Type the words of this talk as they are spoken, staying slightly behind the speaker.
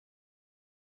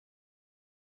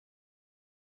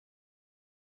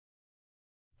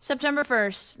September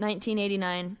 1st,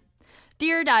 1989.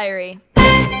 Dear Diary,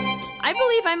 I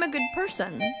believe I'm a good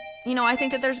person. You know, I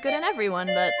think that there's good in everyone,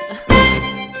 but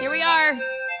here we are,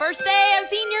 first day of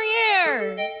senior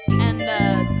year! And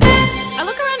I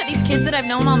look around at these kids that I've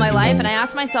known all my life and I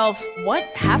ask myself, what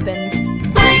happened?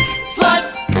 Freak,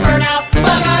 slut, burnout,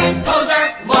 bug eyes,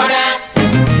 poser, lord ass.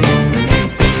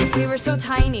 We were so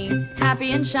tiny,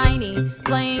 happy and shiny,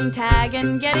 playing tag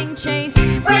and getting chased.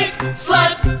 Freak,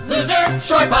 slut, loser,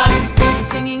 short bus.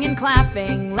 Singing and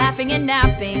clapping, laughing and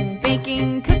napping,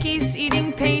 baking cookies,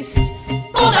 eating paste.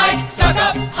 Bull-dyke,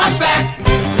 stuck-up, hunchback.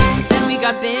 Then we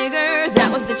got bigger,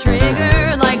 that was the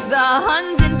trigger, like the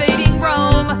Huns invading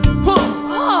Rome.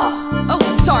 Oh,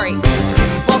 sorry.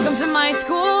 Welcome to my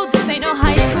school, this ain't no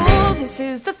high school, this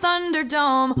is the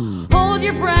Thunderdome. Hold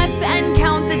your breath and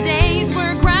count the days,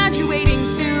 we're graduating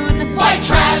soon. White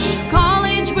trash.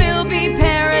 College will be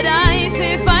paradise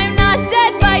if I'm not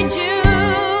dead by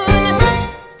June.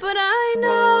 But I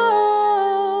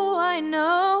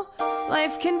know,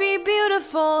 life can be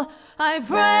beautiful. I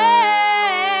pray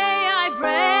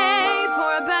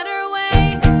for a better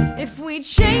way. If we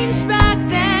changed back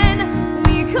then,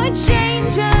 we could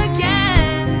change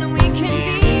again. We can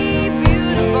be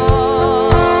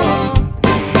beautiful.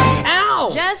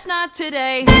 Ow! Just not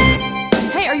today.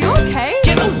 Hey, are you okay?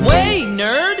 Get away,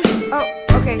 nerd! Oh,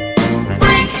 okay.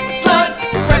 Freak, slut,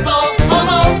 cripple,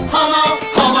 homo, homo,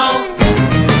 homo.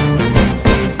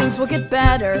 Things will get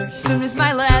better soon as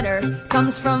my letter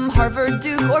comes from Harvard,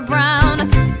 Duke, or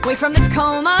Brown. Wake from this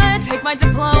coma, take my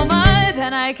diploma,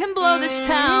 then I can blow this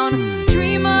town.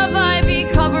 Dream of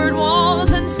ivy-covered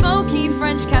walls and smoky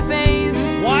French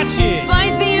cafes. Watch it!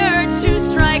 Fight the urge to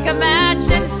strike a match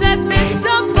and set this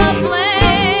dump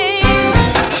ablaze.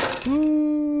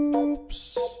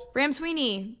 Oops. Ram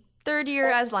Sweeney, 3rd year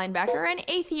as linebacker and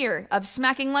 8th year of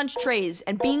smacking lunch trays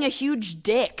and being a huge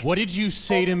dick. What did you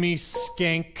say to me,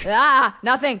 skank? Ah,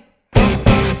 nothing.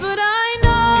 But I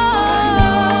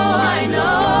know,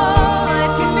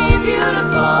 life can be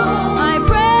beautiful. I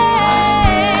pray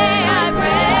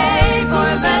for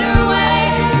a better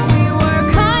way. We were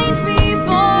kind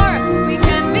before, we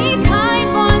can be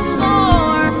kind once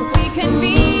more. We can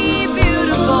be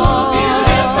beautiful.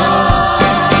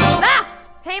 Ah!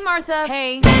 Hey, Martha.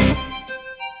 Hey.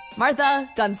 Martha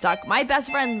Dunstock, my best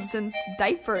friend since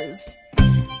diapers.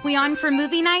 We on for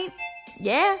movie night?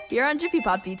 Yeah, you're on Jiffy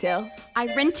Pop Detail. I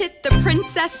rented The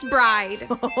Princess Bride.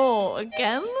 Oh,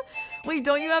 again? Wait,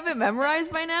 don't you have it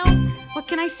memorized by now? What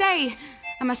can I say?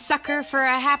 I'm a sucker for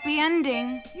a happy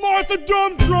ending. Martha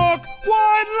Dumb Truck!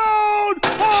 Wide load!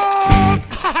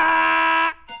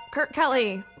 Honk! Kurt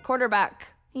Kelly,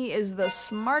 quarterback. He is the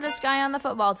smartest guy on the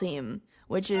football team,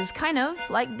 which is kind of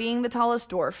like being the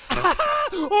tallest dwarf.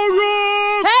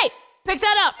 Alright! Hey! Pick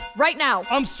that up! Right now!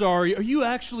 I'm sorry, are you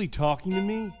actually talking to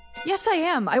me? Yes, I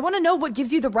am. I want to know what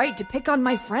gives you the right to pick on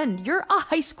my friend. You're a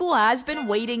high school has-been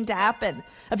waiting to happen.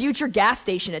 A future gas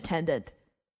station attendant.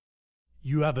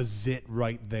 You have a zit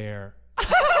right there.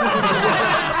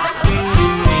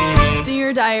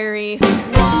 Dear Diary.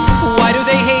 Why do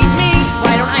they hate me?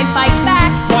 Why don't I fight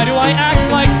back? Why do I act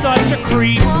like such a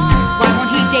creep? Why won't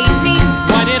he date me?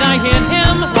 Why did I hit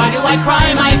him? Why do I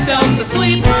cry myself to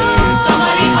sleep?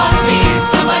 Somebody hug me,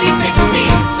 somebody fix me,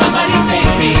 somebody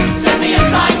save me, send me a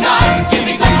sign, God, give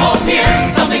me some hope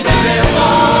here, something to live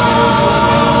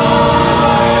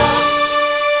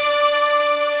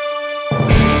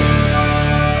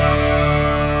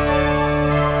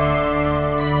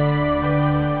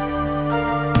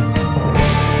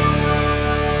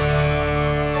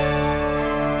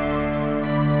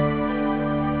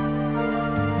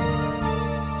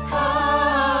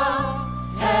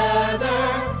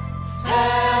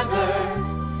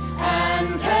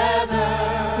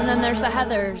There's the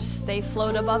Heathers. They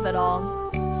float above it all.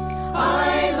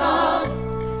 I love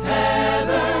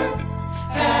Heather,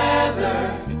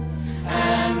 Heather,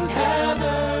 and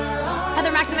Heather.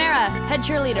 Heather McNamara, head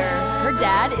cheerleader. Her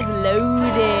dad is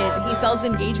loaded. He sells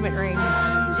engagement rings.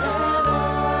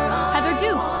 Heather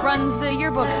Duke runs the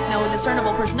yearbook. No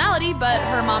discernible personality, but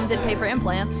her mom did pay for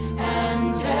implants.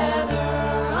 And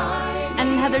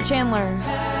Heather Chandler,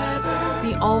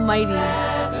 the almighty.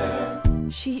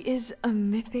 She is a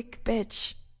mythic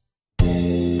bitch.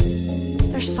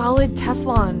 They're solid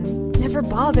Teflon, never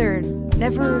bothered,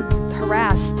 never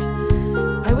harassed.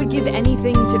 I would give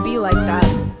anything to be like that.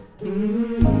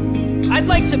 I'd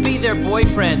like to be their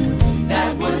boyfriend.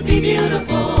 That would be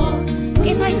beautiful.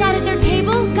 If I sat at their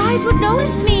table, guys would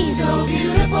notice me. So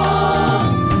beautiful.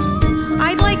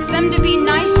 I'd like them to be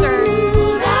nicer.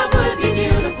 Ooh, that would be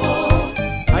beautiful.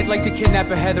 I I'd like to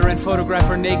kidnap a Heather and photograph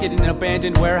her naked in an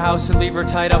abandoned warehouse and leave her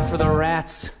tied up for the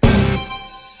rats.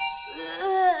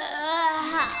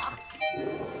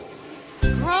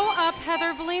 Grow up,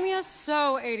 Heather. Bulimia's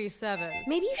so 87.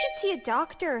 Maybe you should see a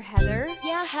doctor, Heather.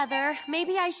 Yeah, Heather,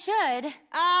 maybe I should.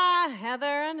 Ah, Heather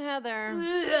and Heather.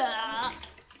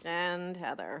 And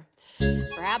Heather.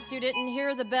 Perhaps you didn't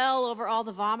hear the bell over all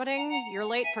the vomiting. You're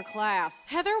late for class.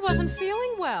 Heather wasn't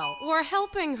feeling well. We're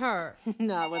helping her.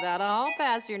 Not without a hall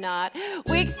pass, you're not.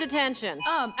 Week's detention.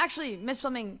 Actually, Miss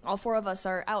Fleming, all four of us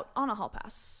are out on a hall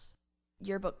pass.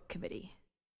 Yearbook committee.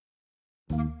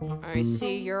 I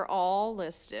see you're all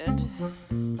listed.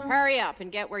 Hurry up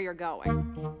and get where you're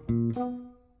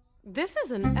going. This is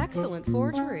an excellent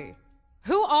forgery.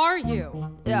 Who are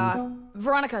you?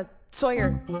 Veronica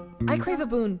Sawyer. I crave a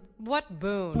boon. What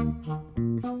boon?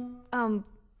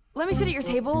 Let me sit at your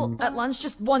table at lunch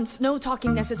just once. No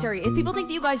talking necessary. If people think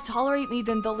that you guys tolerate me,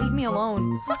 then they'll leave me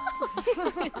alone.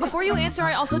 Before you answer,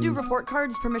 I also do report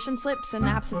cards, permission slips, and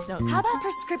absence notes. How about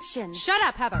prescriptions? Shut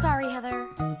up, Heather. Sorry, Heather.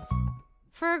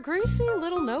 For a greasy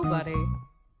little nobody,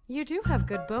 you do have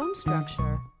good bone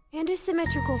structure. And a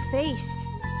symmetrical face.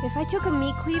 If I took a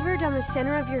meat cleaver down the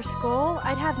center of your skull,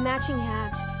 I'd have matching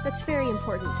halves. That's very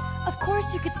important. Of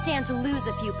course you could stand to lose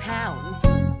a few pounds.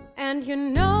 And you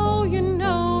know,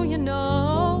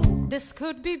 this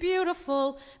could be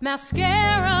beautiful.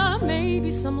 Mascara,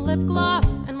 maybe some lip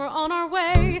gloss, and we're on our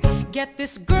way. Get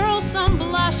this girl some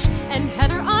blush, and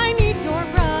Heather, I need your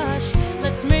brush.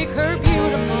 Let's make her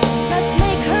beautiful. Let's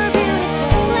make her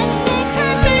beautiful. Let's make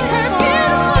her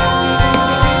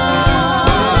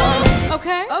beautiful.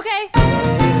 Okay? Okay.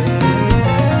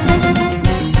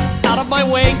 Out of my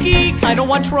way, geek, I don't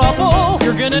want trouble.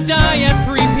 You're gonna die at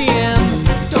 3 p.m.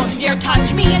 Don't you dare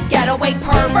touch me, a getaway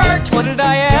pervert! What did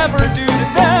I ever do to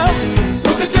them?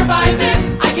 Who could survive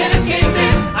this? I can't escape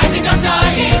this. I think I'm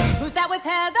dying.